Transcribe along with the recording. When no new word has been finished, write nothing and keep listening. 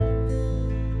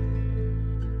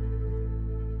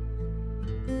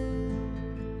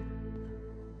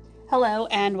Hello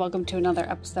and welcome to another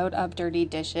episode of Dirty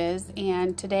Dishes,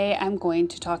 and today I'm going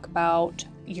to talk about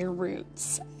your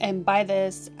roots. And by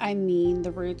this I mean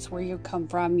the roots where you come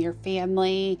from, your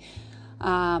family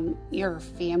dynamics,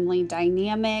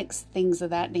 things of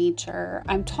that nature.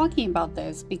 I'm talking about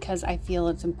this because I feel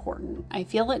it's important. I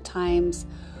feel at times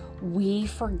we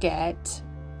forget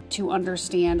to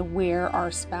understand where our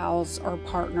spouse or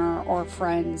partner or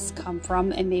friends come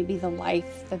from, and maybe the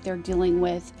life that they're dealing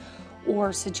with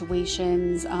or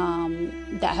situations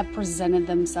that have presented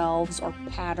themselves or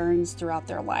patterns throughout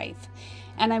their life.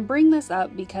 And I bring this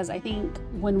up because I think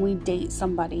when we date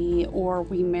somebody or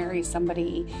we marry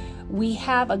somebody, we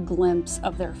have a glimpse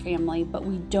of their family, but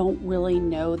we don't really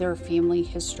know their family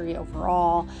history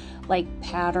overall, like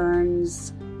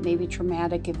patterns, maybe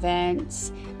traumatic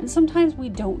events, and sometimes we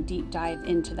don't deep dive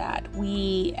into that.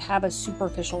 We have a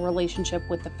superficial relationship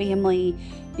with the family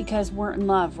because we're in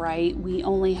love, right? We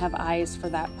only have eyes for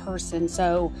that person.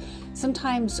 So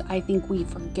sometimes I think we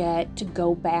forget to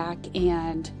go back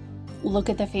and look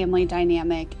at the family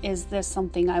dynamic. Is this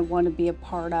something I want to be a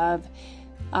part of?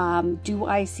 Do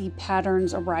I see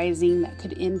patterns arising that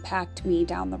could impact me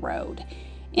down the road?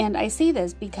 And I say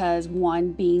this because,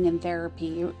 one, being in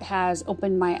therapy has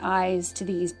opened my eyes to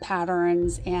these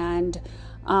patterns and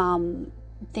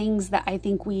things that I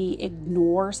think we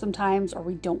ignore sometimes, or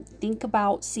we don't think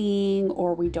about seeing,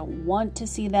 or we don't want to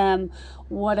see them,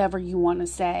 whatever you want to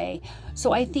say.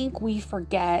 So I think we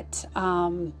forget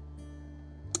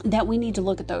that we need to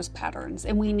look at those patterns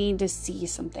and we need to see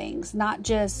some things, not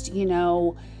just,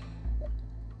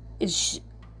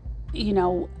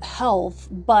 health,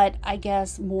 but I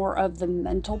guess more of the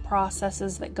mental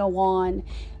processes that go on,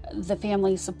 the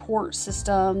family support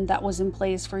system that was in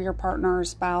place for your partner or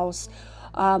spouse.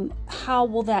 How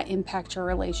will that impact your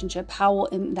relationship? How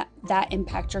will that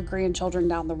impact your grandchildren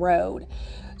down the road?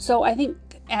 So I think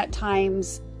at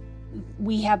times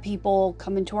we have people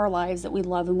come into our lives that we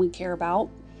love and we care about,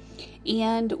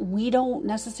 and we don't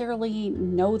necessarily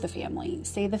know the family.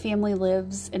 Say the family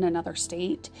lives in another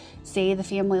state. Say the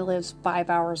family lives 5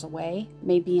 hours away,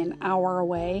 maybe an hour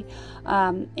away,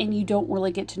 and you don't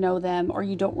really get to know them, or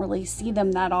you don't really see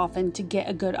them that often to get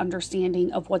a good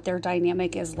understanding of what their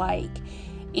dynamic is like.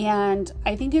 And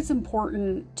I think it's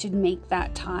important to make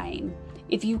that time.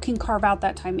 If you can carve out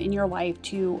that time in your life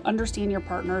to understand your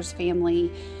partner's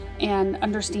family and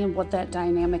understand what that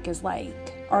dynamic is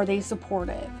like. Are they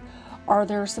supportive? Are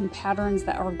there some patterns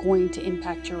that are going to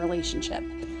impact your relationship?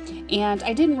 And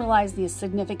I didn't realize the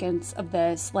significance of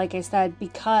this, like I said,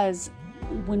 because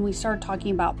when we started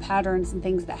talking about patterns and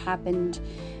things that happened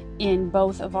in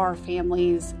both of our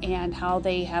families and how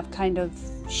they have kind of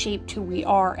shaped who we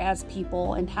are as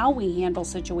people and how we handle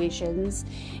situations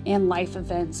and life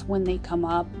events when they come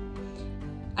up,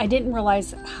 I didn't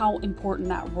realize how important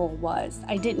that role was.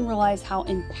 I didn't realize how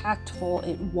impactful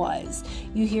it was.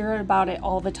 You hear about it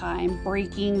all the time,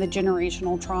 breaking the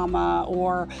generational trauma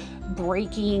or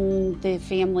breaking the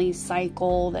family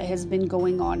cycle that has been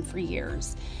going on for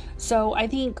years. So I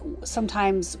think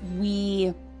sometimes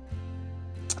we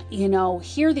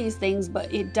hear these things,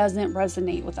 but it doesn't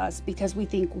resonate with us because we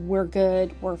think we're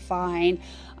good, we're fine.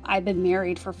 I've been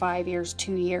married for 5 years,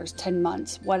 2 years, 10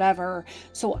 months, whatever.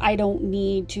 So I don't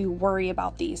need to worry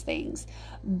about these things.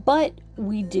 But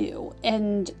we do.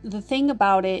 And the thing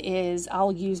about it is,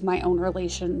 I'll use my own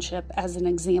relationship as an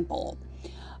example.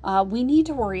 We need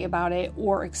to worry about it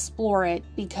or explore it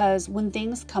because when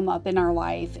things come up in our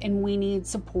life and we need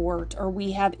support or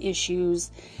we have issues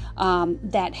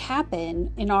that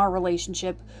happen in our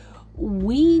relationship,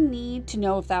 we need to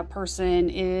know if that person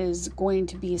is going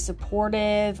to be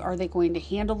supportive. Are they going to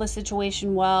handle the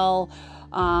situation well?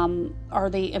 Are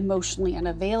they emotionally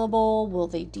unavailable? Will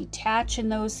they detach in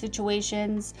those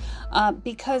situations?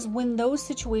 Because when those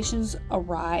situations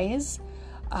arise,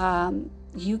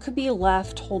 you could be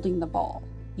left holding the ball.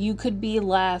 You could be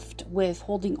left with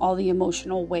holding all the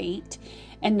emotional weight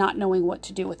and not knowing what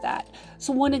to do with that.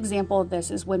 So one example of this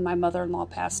is when my mother-in-law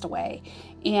passed away,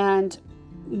 and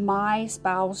my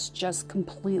spouse just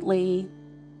completely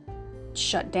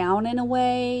shut down in a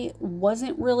way,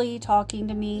 wasn't really talking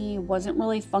to me, wasn't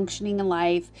really functioning in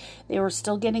life. They were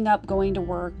still getting up, going to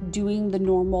work, doing the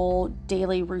normal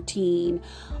daily routine,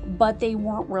 but they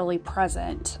weren't really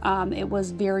present. It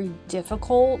was very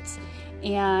difficult,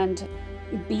 and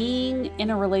being in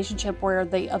a relationship where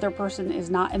the other person is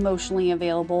not emotionally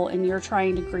available and you're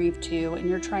trying to grieve too, and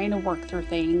you're trying to work through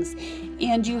things,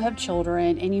 and you have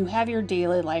children and you have your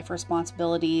daily life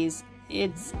responsibilities,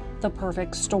 it's the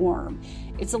perfect storm.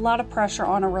 It's a lot of pressure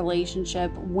on a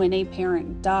relationship when a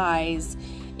parent dies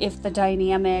if the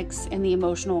dynamics and the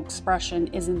emotional expression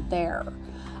isn't there.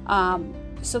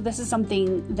 So this is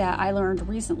something that I learned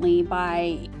recently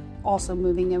by also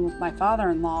moving in with my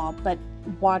father-in-law, but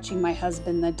watching my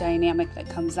husband, the dynamic that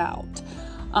comes out.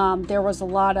 There was a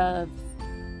lot of,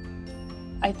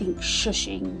 I think,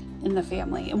 shushing in the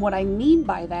family. And what I mean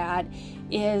by that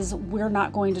is we're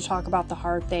not going to talk about the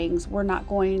hard things. We're not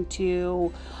going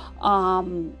to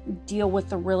deal with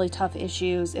the really tough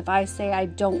issues. If I say I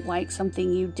don't like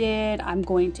something you did, I'm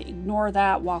going to ignore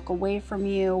that, walk away from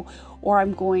you, or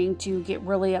I'm going to get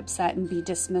really upset and be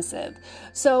dismissive.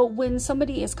 So when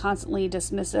somebody is constantly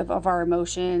dismissive of our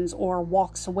emotions or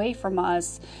walks away from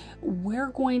us,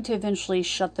 we're going to eventually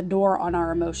shut the door on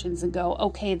our emotions and go,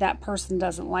 okay, that person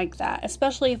doesn't like that,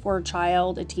 especially if we're a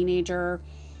child, a teenager,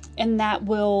 and that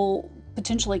will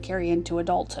potentially carry into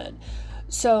adulthood.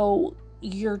 So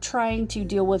you're trying to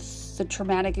deal with the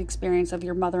traumatic experience of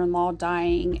your mother-in-law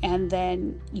dying, and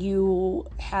then you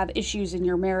have issues in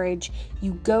your marriage.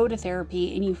 You go to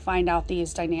therapy and you find out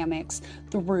these dynamics,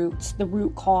 the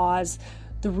root cause,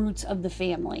 the roots of the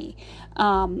family.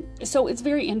 So it's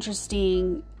very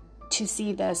interesting to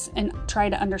see this and try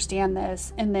to understand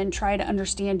this, and then try to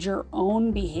understand your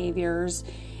own behaviors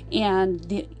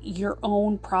and your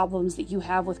own problems that you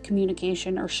have with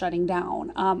communication or shutting down.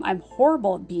 I'm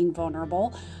horrible at being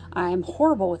vulnerable. I'm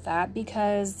horrible with that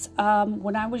because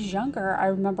when I was younger, I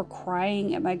remember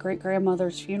crying at my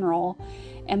great-grandmother's funeral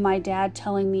and my dad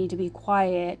telling me to be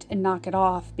quiet and knock it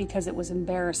off because it was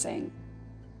embarrassing.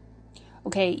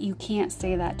 Okay, you can't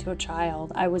say that to a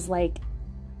child. I was like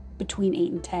between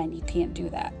 8 and 10. You can't do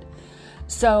that.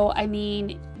 So, I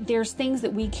mean, there's things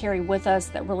that we carry with us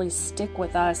that really stick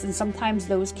with us, and sometimes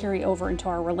those carry over into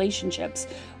our relationships,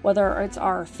 whether it's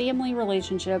our family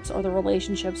relationships or the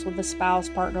relationships with the spouse,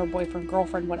 partner, boyfriend,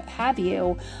 girlfriend, what have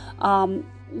you.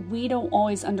 We don't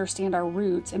always understand our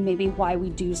roots and maybe why we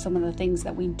do some of the things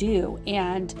that we do,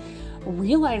 and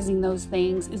realizing those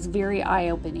things is very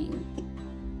eye-opening.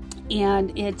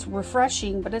 And it's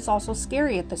refreshing, but it's also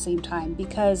scary at the same time,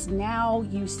 because now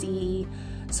you see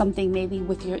something maybe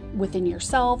within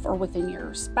yourself or within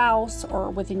your spouse or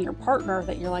within your partner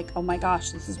that you're like, oh my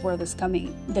gosh, this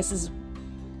is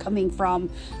coming from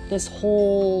this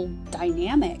whole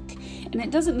dynamic. And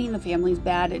it doesn't mean the family's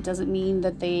bad. It doesn't mean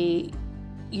that they,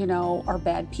 are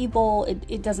bad people.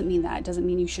 It doesn't mean that. It doesn't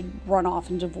mean you should run off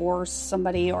and divorce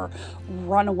somebody or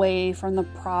run away from the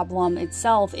problem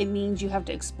itself. It means you have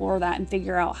to explore that and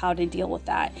figure out how to deal with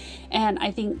that. And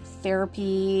I think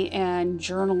therapy and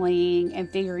journaling and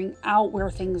figuring out where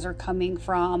things are coming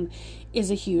from is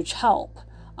a huge help.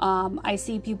 I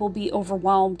see people be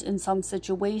overwhelmed in some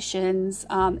situations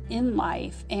in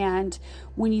life, and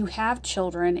when you have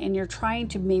children and you're trying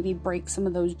to maybe break some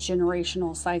of those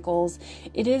generational cycles,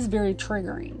 it is very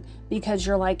triggering, because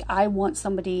you're like, I wish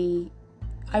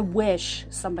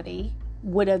somebody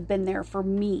would have been there for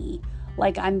me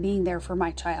like I'm being there for my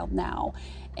child now.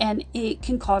 And it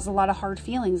can cause a lot of hard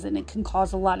feelings, and it can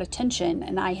cause a lot of tension.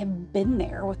 And I have been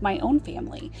there with my own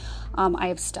family. I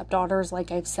have stepdaughters,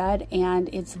 like I've said, and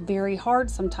it's very hard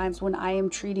sometimes when I am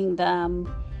treating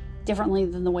them differently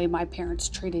than the way my parents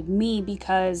treated me,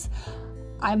 because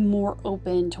I'm more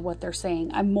open to what they're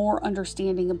saying. I'm more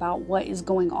understanding about what is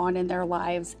going on in their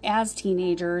lives as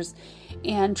teenagers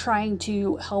and trying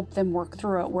to help them work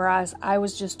through it. Whereas I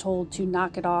was just told to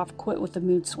knock it off, quit with the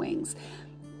mood swings.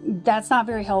 That's not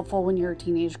very helpful when you're a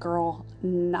teenage girl,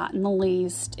 not in the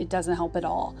least. It doesn't help at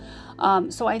all.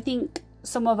 So I think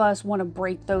some of us want to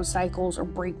break those cycles or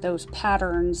break those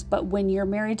patterns, but when you're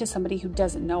married to somebody who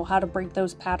doesn't know how to break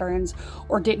those patterns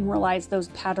or didn't realize those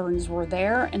patterns were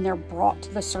there and they're brought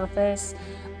to the surface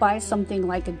by something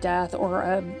like a death or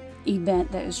an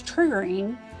event that is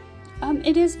triggering,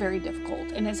 it is very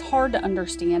difficult, and it's hard to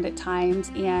understand at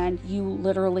times, and you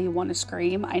literally want to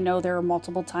scream. I know there are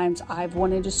multiple times I've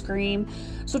wanted to scream.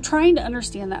 So trying to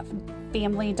understand that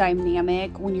family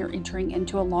dynamic when you're entering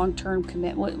into a long-term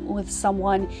commitment with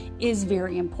someone is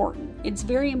very important. It's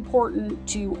very important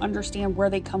to understand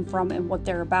where they come from and what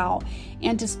they're about,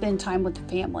 and to spend time with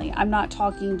the family. I'm not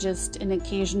talking just an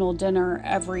occasional dinner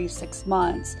every 6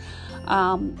 months.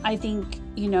 I think,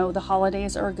 the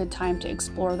holidays are a good time to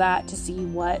explore that, to see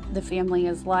what the family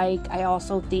is like. I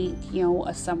also think,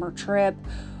 a summer trip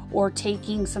or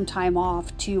taking some time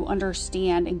off to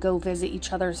understand and go visit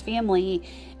each other's family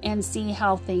and see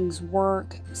how things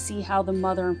work, see how the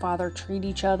mother and father treat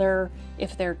each other,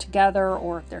 if they're together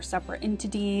or if they're separate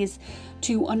entities,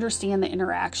 to understand the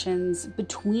interactions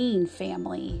between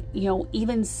family,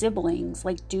 even siblings.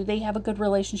 Like, do they have a good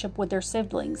relationship with their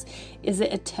siblings? Is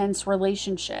it a tense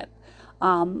relationship?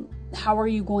 How are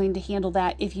you going to handle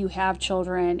that if you have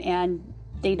children and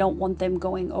they don't want them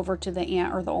going over to the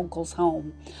aunt or the uncle's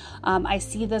home. I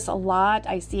see this a lot.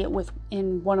 I see it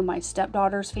in one of my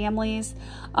stepdaughter's families.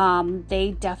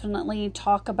 They definitely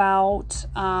talk about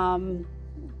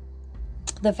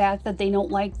the fact that they don't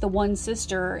like the one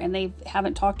sister and they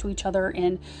haven't talked to each other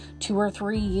in 2 or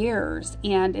 3 years.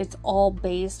 And it's all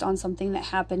based on something that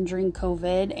happened during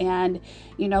COVID. And,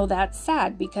 that's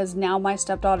sad because now my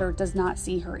stepdaughter does not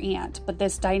see her aunt. But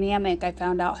this dynamic, I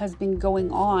found out, has been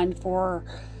going on for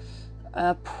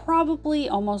probably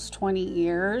almost 20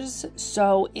 years.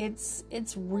 So it's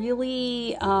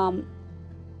really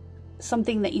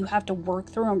something that you have to work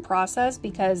through and process,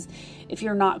 because if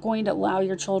you're not going to allow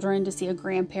your children to see a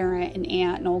grandparent, an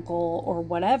aunt, an uncle, or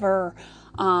whatever,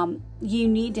 you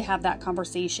need to have that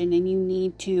conversation, and you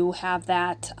need to have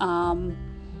that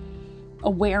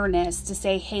awareness to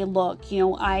say, hey, look,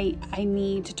 I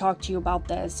need to talk to you about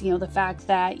this. The fact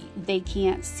that they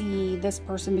can't see this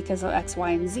person because of X,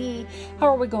 Y, and Z. How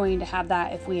are we going to have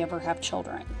that if we ever have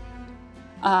children?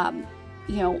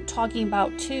 Talking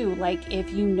about too, like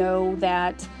if you know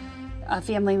that a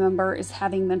family member is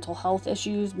having mental health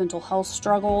issues, mental health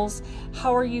struggles,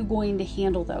 how are you going to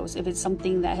handle those if it's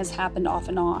something that has happened off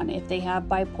and on? If they have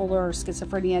bipolar,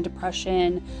 schizophrenia,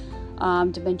 depression,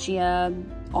 dementia,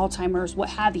 Alzheimer's, what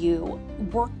have you,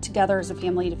 work together as a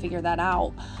family to figure that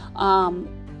out,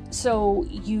 so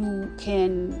you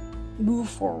can move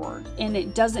forward and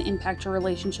it doesn't impact your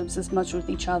relationships as much with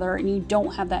each other, and you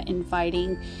don't have that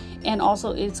infighting. And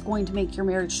also, it's going to make your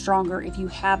marriage stronger if you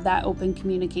have that open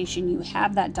communication, you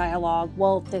have that dialogue.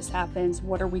 Well, if this happens,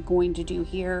 what are we going to do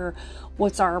here?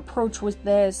 What's our approach with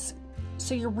this?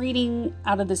 So you're reading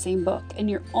out of the same book and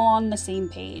you're on the same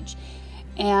page.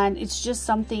 And it's just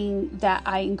something that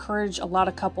I encourage a lot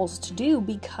of couples to do,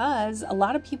 because a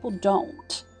lot of people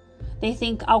don't. They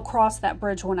think, I'll cross that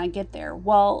bridge when I get there.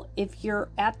 Well, if you're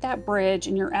at that bridge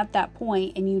and you're at that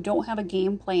point and you don't have a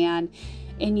game plan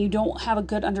and you don't have a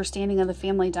good understanding of the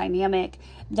family dynamic,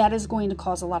 that is going to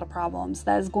cause a lot of problems.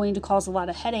 That is going to cause a lot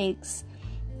of headaches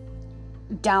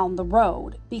down the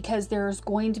road, because there's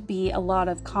going to be a lot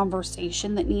of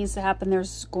conversation that needs to happen.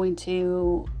 There's going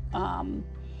to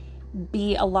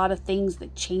be a lot of things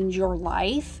that change your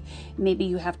life. Maybe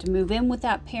you have to move in with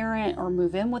that parent or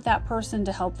move in with that person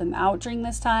to help them out during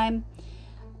this time.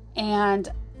 And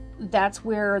that's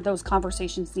where those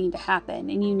conversations need to happen.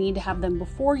 And you need to have them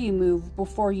before you move,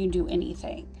 before you do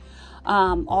anything.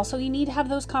 Also, you need to have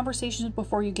those conversations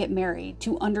before you get married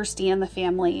to understand the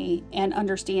family and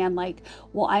understand, like,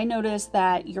 well, I noticed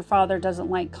that your father doesn't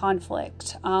like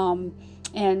conflict.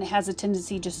 And has a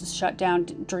tendency just to shut down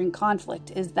during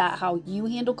conflict. Is that how you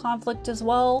handle conflict as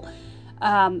well?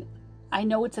 I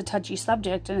know it's a touchy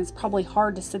subject and it's probably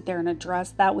hard to sit there and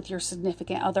address that with your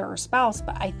significant other or spouse,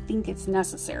 but I think it's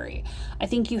necessary. I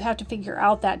think you have to figure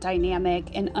out that dynamic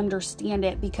and understand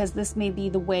it, because this may be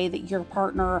the way that your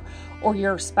partner or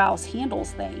your spouse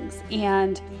handles things.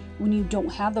 And when you don't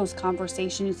have those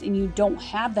conversations and you don't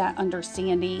have that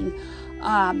understanding,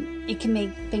 it can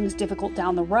make things difficult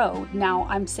down the road. Now,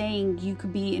 I'm saying you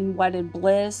could be in wedded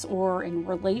bliss or in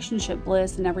relationship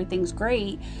bliss and everything's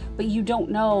great, but you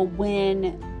don't know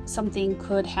when something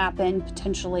could happen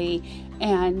potentially,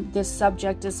 and this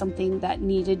subject is something that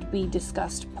needed to be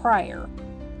discussed prior.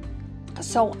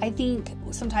 So I think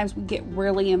sometimes we get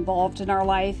really involved in our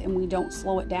life and we don't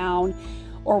slow it down,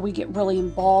 or we get really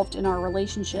involved in our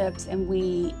relationships and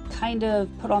we kind of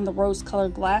put on the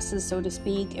rose-colored glasses, so to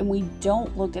speak, and we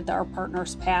don't look at our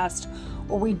partner's past,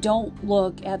 or we don't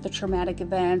look at the traumatic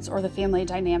events or the family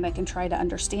dynamic and try to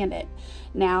understand it.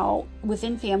 Now,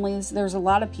 within families, there's a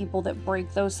lot of people that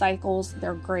break those cycles.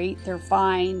 They're great. They're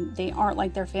fine. They aren't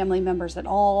like their family members at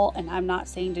all. And I'm not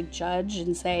saying to judge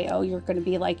and say, oh, you're going to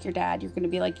be like your dad. You're going to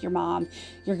be like your mom.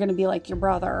 You're going to be like your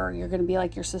brother. You're going to be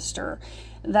like your sister.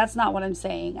 That's not what I'm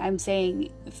saying. I'm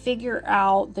saying figure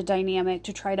out the dynamic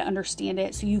to try to understand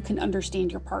it so you can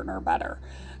understand your partner better.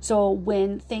 So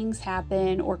when things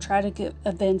happen or tragic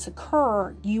events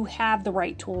occur, you have the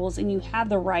right tools and you have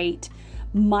the right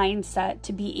mindset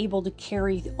to be able to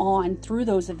carry on through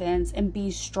those events and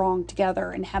be strong together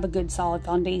and have a good solid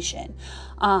foundation.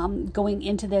 Going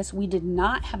into this, we did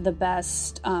not have the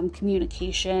best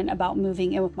communication about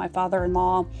moving in with my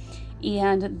father-in-law,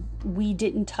 and we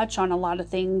didn't touch on a lot of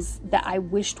things that I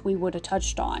wished we would have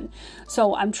touched on.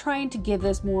 So I'm trying to give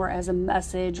this more as a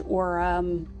message or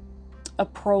a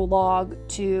prologue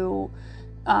to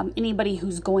anybody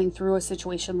who's going through a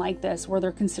situation like this where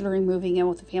they're considering moving in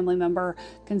with a family member,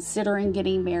 considering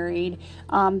getting married.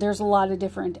 There's a lot of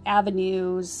different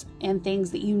avenues and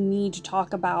things that you need to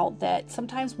talk about that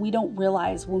sometimes we don't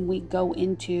realize when we go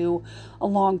into a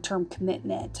long-term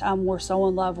commitment. We're so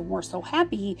in love and we're so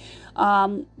happy.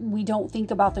 We don't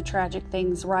think about the tragic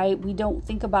things, right? We don't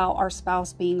think about our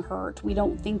spouse being hurt. We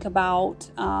don't think about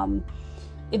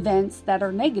events that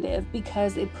are negative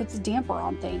because it puts a damper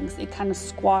on things. It kind of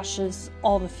squashes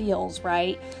all the feels,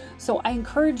 right? So I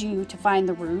encourage you to find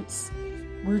the roots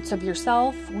of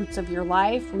yourself, roots of your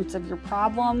life, roots of your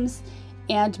problems,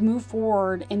 and move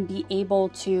forward and be able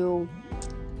to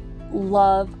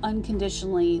love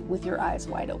unconditionally with your eyes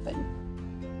wide open.